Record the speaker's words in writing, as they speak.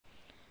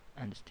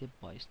and step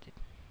by step.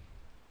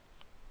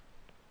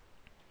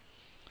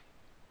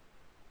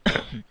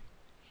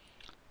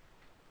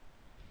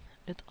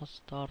 Let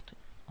us start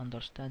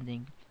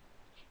understanding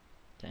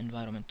the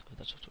environment of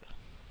the software.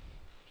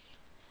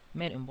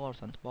 Main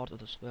important part of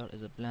the software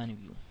is the plan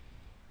view.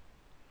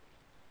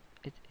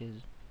 It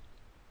is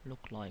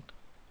look like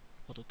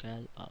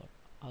WaterCAD or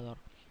other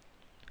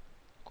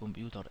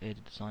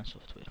computer-aided design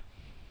software.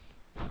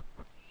 You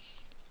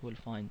will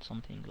find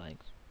something like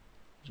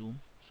zoom,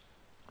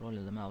 roll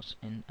the mouse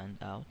in and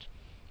out,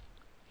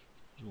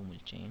 zoom will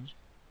change,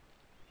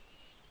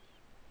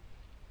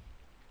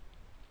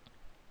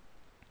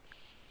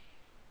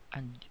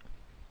 and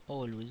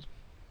always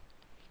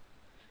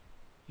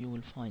you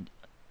will find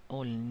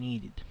all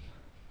needed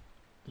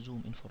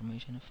zoom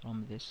information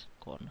from this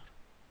corner.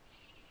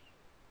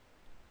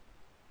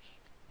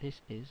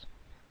 This is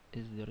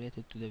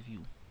related to the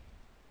view.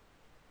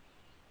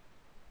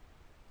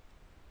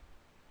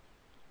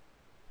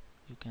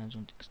 You can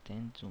zoom to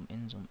extend, zoom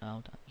in, zoom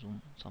out, and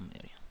zoom some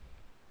area.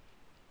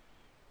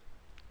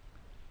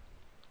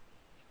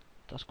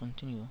 Let us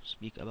continue to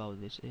speak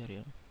about this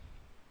area.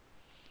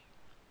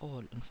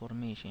 All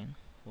information,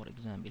 for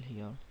example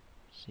here,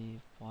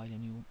 save file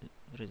new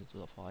related to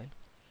the file,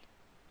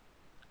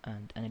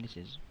 and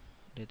analysis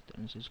related to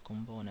analysis,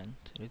 component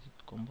related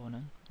to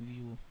component,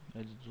 view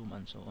related to zoom,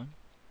 and so on.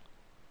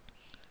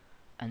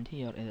 And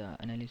here is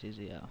analysis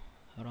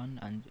run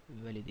and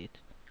validate.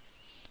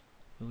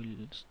 We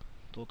will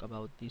talk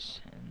about this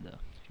in the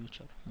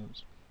future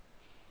moves.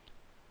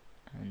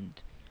 And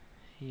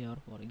here,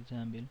 for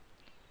example,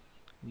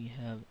 we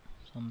have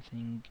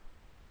something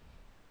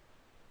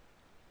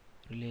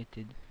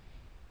related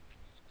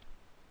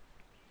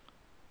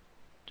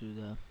to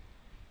the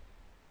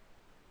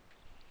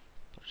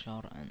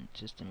pressure and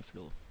system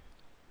flow,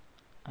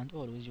 and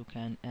always you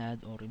can add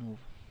or remove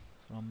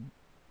from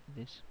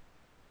this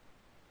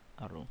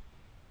arrow.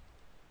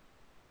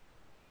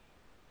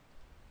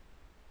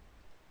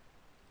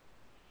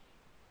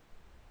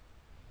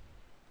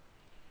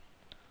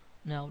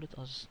 Now let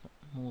us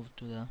move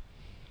to the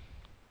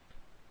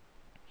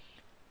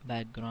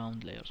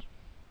background layers.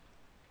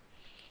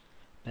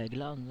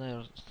 Background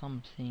layers is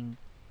something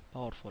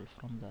powerful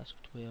from the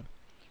software.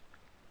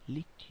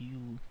 Let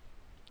you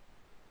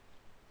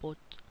put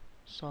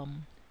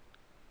some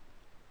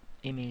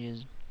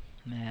images,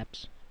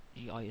 maps,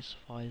 GIS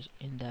files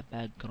in the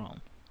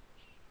background,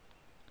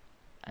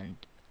 and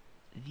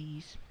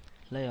these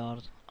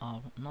layers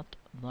are not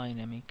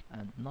dynamic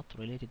and not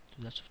related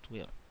to the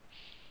software.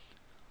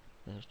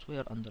 The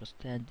software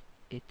understands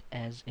it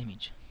as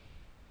image,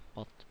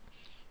 but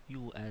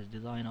you as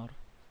designer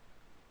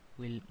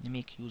will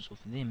make use of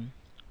them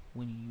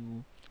when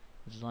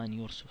you design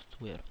your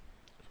software.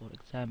 For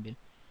example,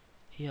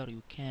 here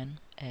you can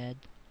add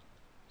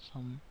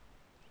some,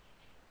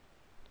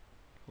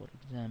 for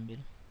example,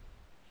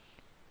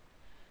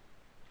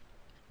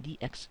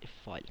 DXF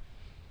file.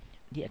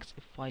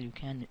 DXF file you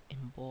can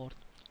import,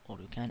 or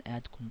you can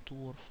add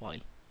contour file.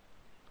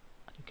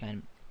 You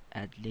can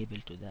add label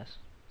to this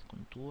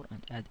contour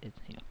and add it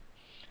here,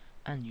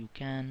 and you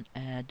can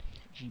add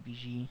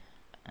GPG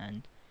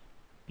and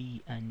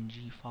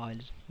PNG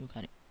files. You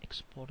can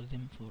export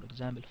them, for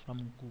example,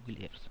 from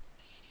Google Earth,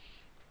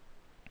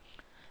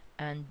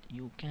 and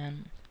you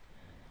can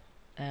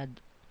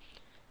add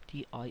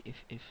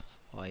TIFF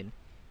file.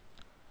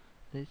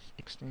 This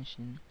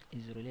extension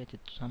is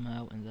related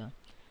somehow in the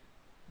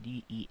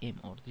DEM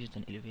or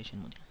digital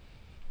elevation model,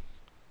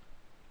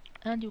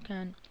 and you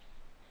can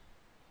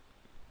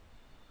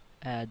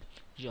add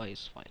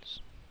GIS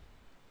files.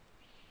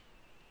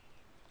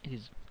 It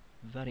is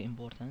very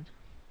important,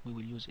 we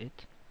will use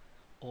it.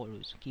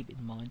 Always keep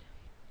in mind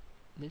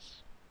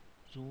this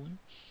zone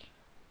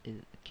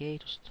is the key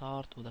to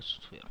start with the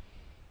software,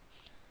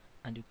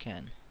 and you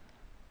can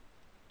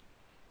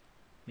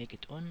make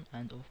it on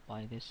and off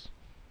by this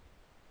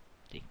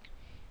tick.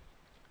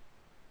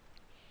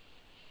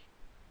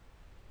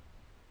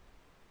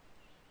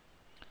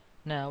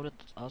 Now let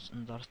us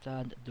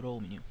understand draw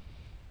menu.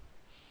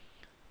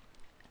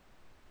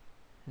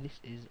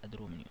 This is a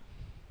draw menu.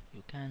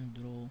 You can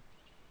draw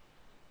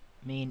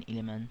main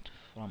element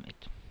from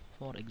it.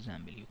 For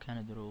example, you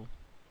can draw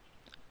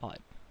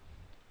pipe,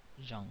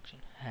 junction,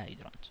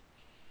 hydrant.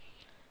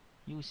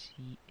 You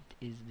see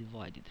it is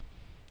divided,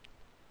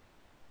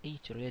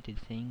 each related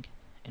thing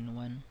in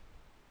one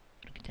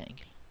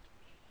rectangle.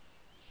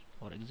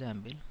 For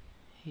example,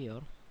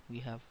 here we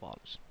have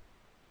valves,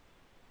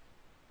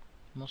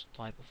 most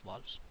type of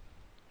valves,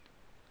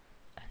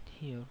 and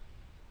here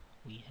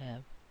we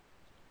have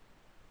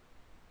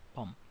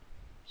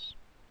pumps,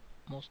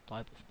 most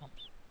type of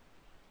pumps,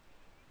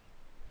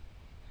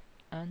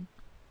 and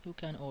you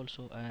can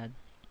also add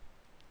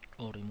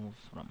or remove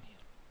from here.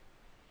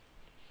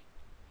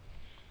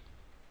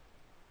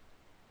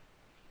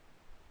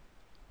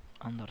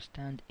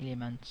 Understand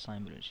element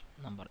symbology.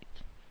 Number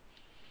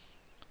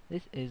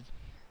 8.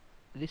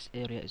 This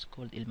area is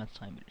called element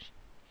symbology.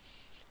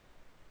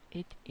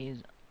 It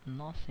is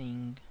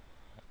nothing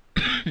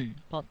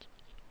but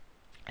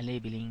a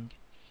labeling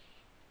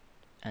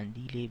and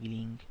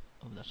delabeling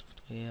of the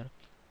software.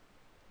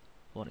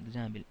 For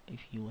example, if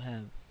you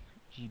have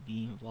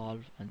GB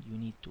valve and you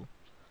need to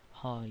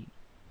hide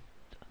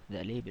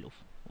the label of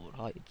or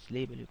hide its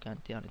label, you can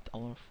turn it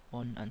off,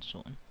 on, and so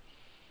on.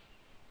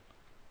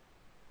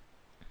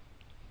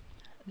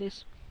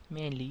 This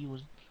mainly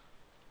used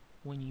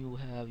when you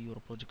have your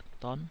project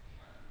done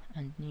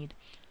and need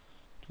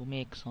to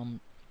make some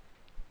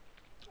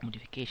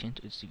modification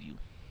to its view,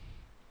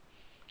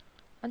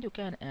 and you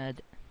can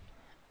add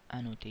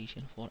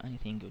annotation for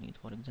anything you need.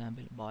 For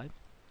example, by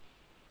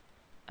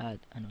add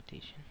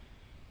annotation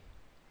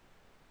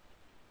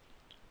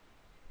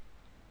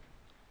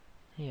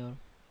here,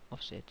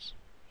 offsets,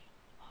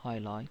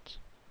 highlights,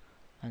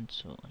 and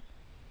so on.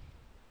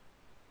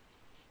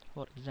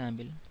 For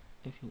example,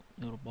 if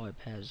your pipe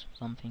has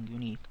something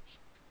unique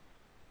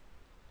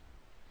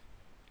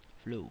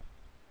flow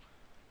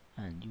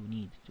and you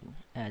need to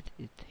add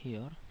it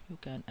here, you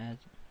can add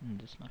in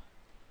this now.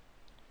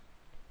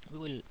 We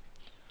will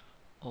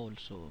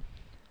also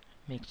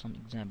make some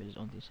examples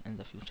on this in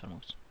the future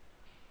notes.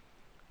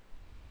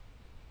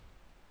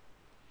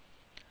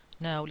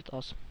 Now let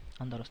us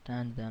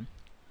understand the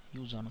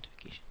user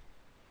notification.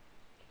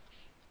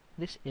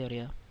 This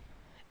area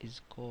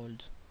is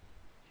called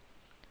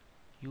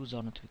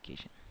user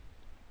notification.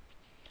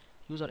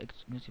 User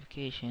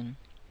notification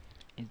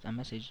is a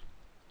message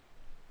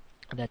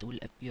that will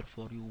appear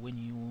for you when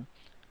you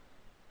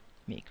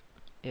make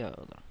either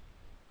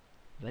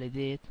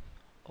validate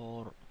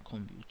or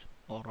compute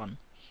or run.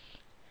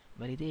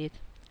 Validate,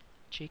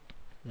 check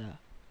the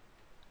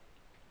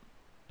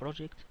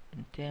project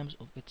in terms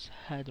of its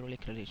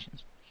hydraulic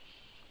relations.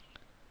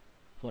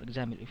 For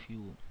example, if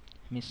you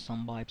miss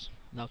some pipes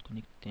without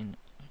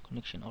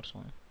connection or so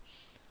on.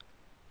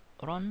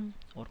 Run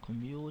or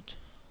compute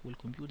will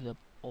compute the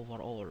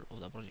overall of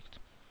the project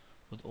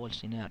with all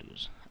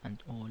scenarios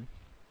and all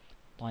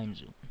time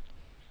zone.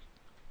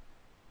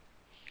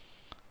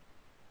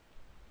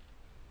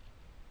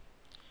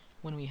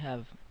 When we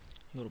have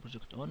your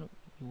project on,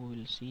 you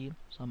will see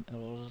some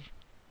errors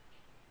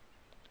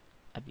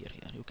appear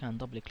here. You can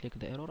double click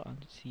the error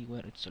and see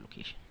where its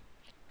location.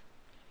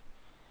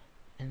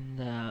 In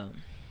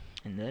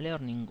the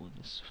learning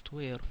of the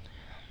software,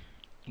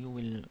 you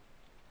will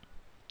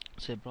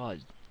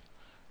surprised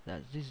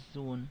that this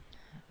zone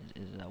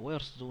is the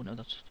worst zone of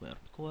the software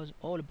because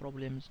all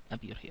problems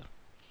appear here.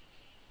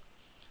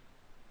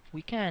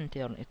 We can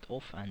turn it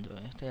off and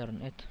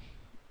turn it,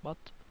 but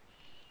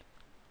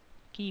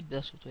keep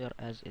the software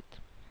as it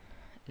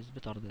is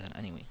better than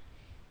anyway.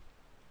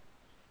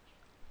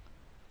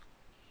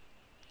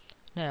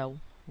 Now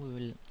we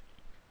will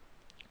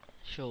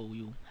show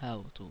you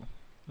how to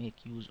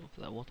make use of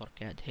the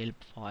WaterCAD help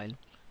file,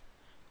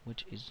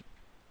 which is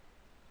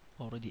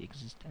already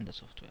exists in the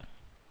software.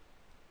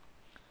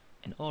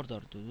 In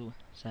order to do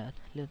that,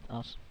 let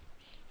us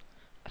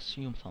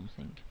assume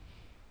something.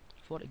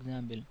 For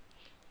example,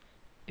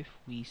 if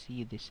we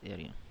see this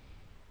area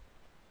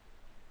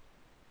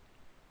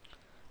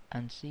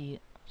and see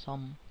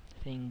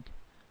something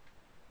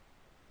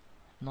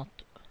not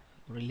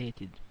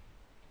related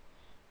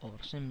or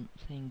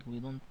something we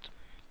don't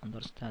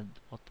understand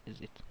what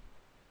is it.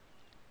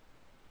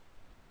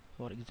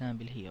 For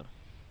example, here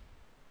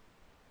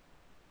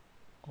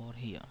or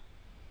here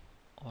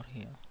or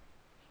here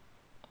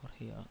or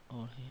here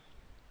or here.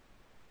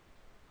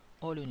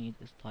 All you need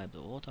is type the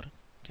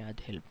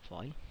WaterCAD help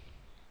file.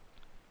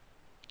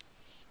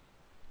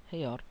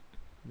 Here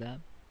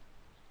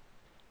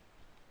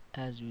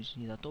as you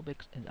see, the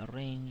topics is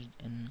arranged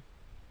in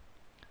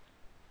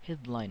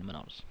headline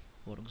manners.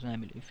 For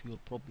example, if your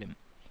problem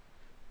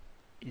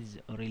is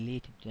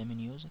related to the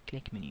menus,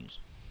 click menus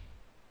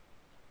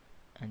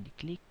and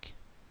click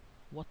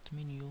what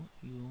menu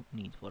you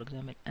need. For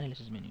example,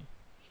 analysis menu.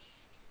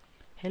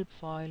 Help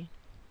file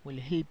will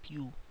help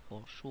you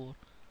for sure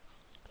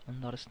to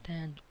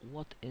understand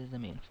what is the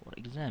main. For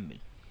example,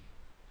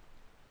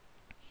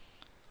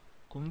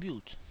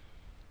 compute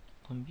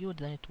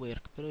the network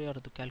prior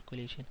to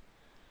calculation.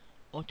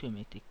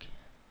 Automatic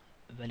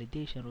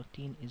validation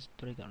routine is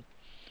triggered,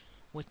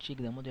 which check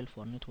the model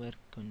for network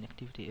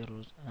connectivity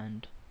errors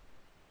and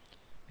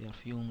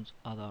performs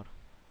other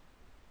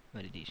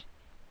validation.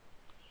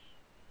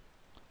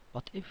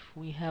 But if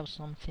we have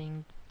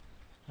something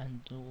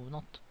and do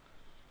not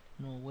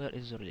know where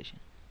is the relation,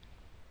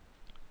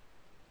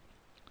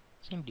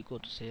 simply go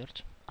to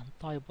search and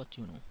type what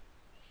you know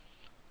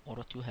or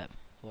what you have.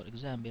 For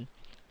example,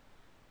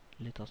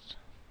 let us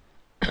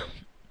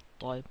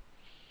type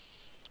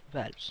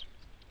valves.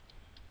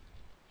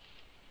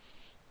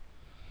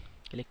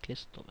 Click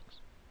list topics.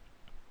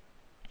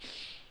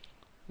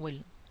 Well,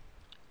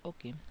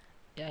 okay,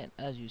 and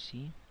as you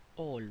see,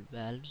 all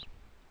valves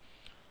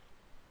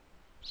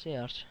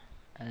search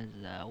as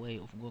a way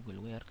of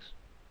Google works.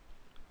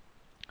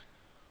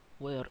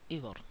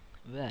 Wherever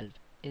valve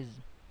is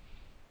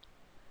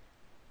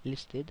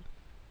listed,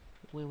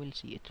 we will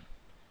see it.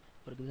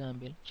 For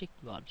example, check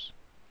valves,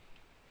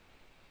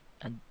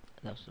 and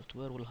the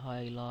software will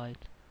highlight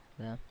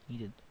the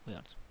needed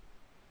words.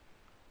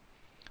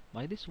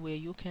 By this way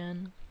you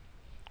can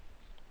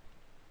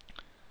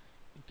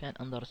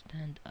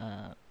understand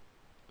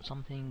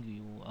something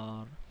you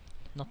are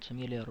not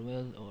familiar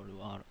with, or you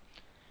are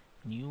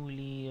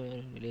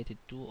newly related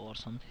to, or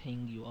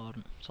something you are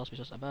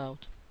suspicious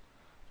about,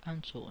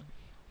 and so on.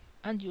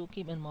 And you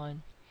keep in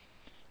mind,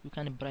 you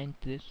can print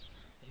this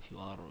if you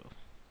are a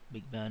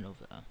big fan of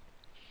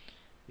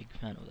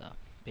the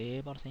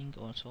paper thing,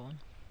 or so on.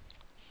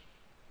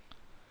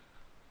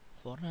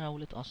 For now,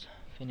 let us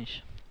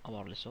finish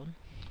our lesson.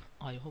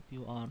 I hope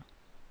you are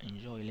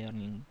enjoy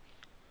learning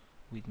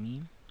with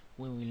me.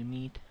 We will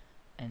meet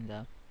in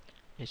the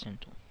lesson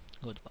 2.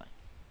 Goodbye.